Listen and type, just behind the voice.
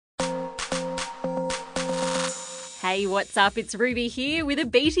Hey, what's up? It's Ruby here with a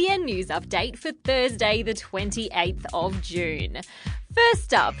BTN news update for Thursday, the 28th of June.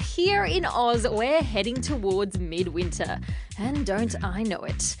 First up, here in Oz, we're heading towards midwinter. And don't I know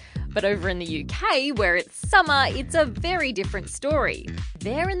it. But over in the UK, where it's summer, it's a very different story.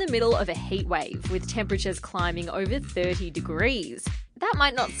 They're in the middle of a heatwave, with temperatures climbing over 30 degrees. That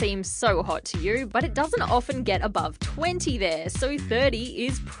might not seem so hot to you, but it doesn't often get above 20 there, so 30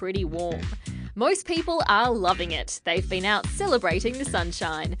 is pretty warm. Most people are loving it. They've been out celebrating the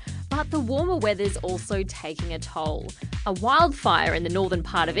sunshine. But the warmer weather's also taking a toll. A wildfire in the northern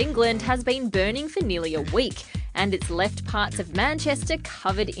part of England has been burning for nearly a week, and it's left parts of Manchester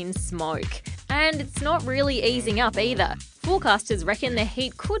covered in smoke. And it's not really easing up either. Forecasters reckon the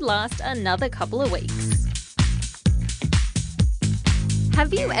heat could last another couple of weeks.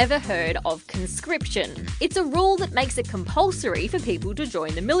 Have you ever heard of conscription? It's a rule that makes it compulsory for people to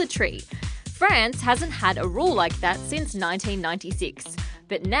join the military. France hasn't had a rule like that since 1996,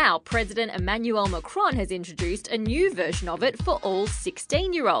 but now President Emmanuel Macron has introduced a new version of it for all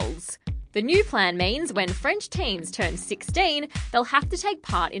 16-year-olds. The new plan means when French teens turn 16, they'll have to take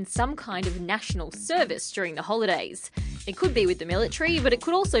part in some kind of national service during the holidays. It could be with the military, but it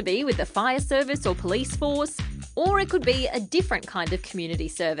could also be with the fire service or police force, or it could be a different kind of community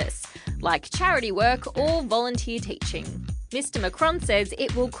service, like charity work or volunteer teaching. Mr. Macron says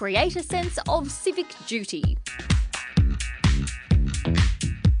it will create a sense of civic duty.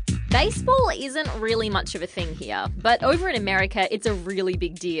 Baseball isn't really much of a thing here, but over in America, it's a really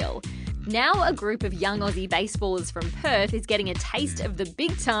big deal. Now a group of young Aussie baseballers from Perth is getting a taste of the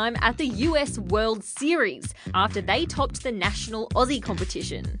big time at the US World Series after they topped the national Aussie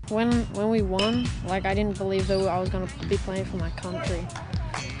competition. When we won, I didn't believe that I was going to be playing for my country.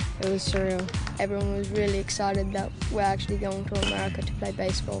 It was surreal. Everyone was really excited that we're actually going to America to play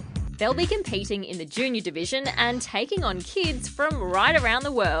baseball. They'll be competing in the junior division and taking on kids from right around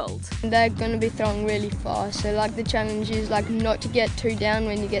the world. They're going to be throwing really fast, so the challenge is not to get too down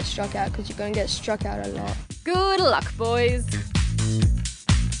when you get struck out, because you're going to get struck out a lot. Good luck, boys.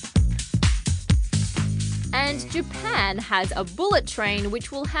 And Japan has a bullet train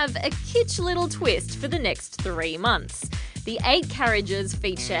which will have a kitsch little twist for the next 3 months. The 8 carriages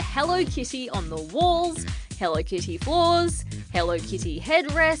feature Hello Kitty on the walls, Hello Kitty floors, Hello Kitty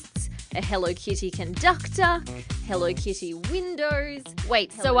headrests, a Hello Kitty conductor, Hello Kitty windows.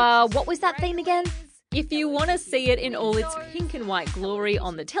 Wait, so what was that theme again? If you want to see it in all its pink and white glory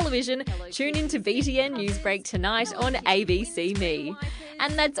on the television, tune in to BTN Newsbreak tonight on ABC Me.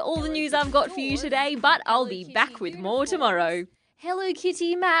 And that's all the news I've got for you today, but I'll be back with more tomorrow. Hello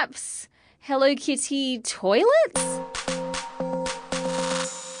Kitty maps. Hello Kitty toilets?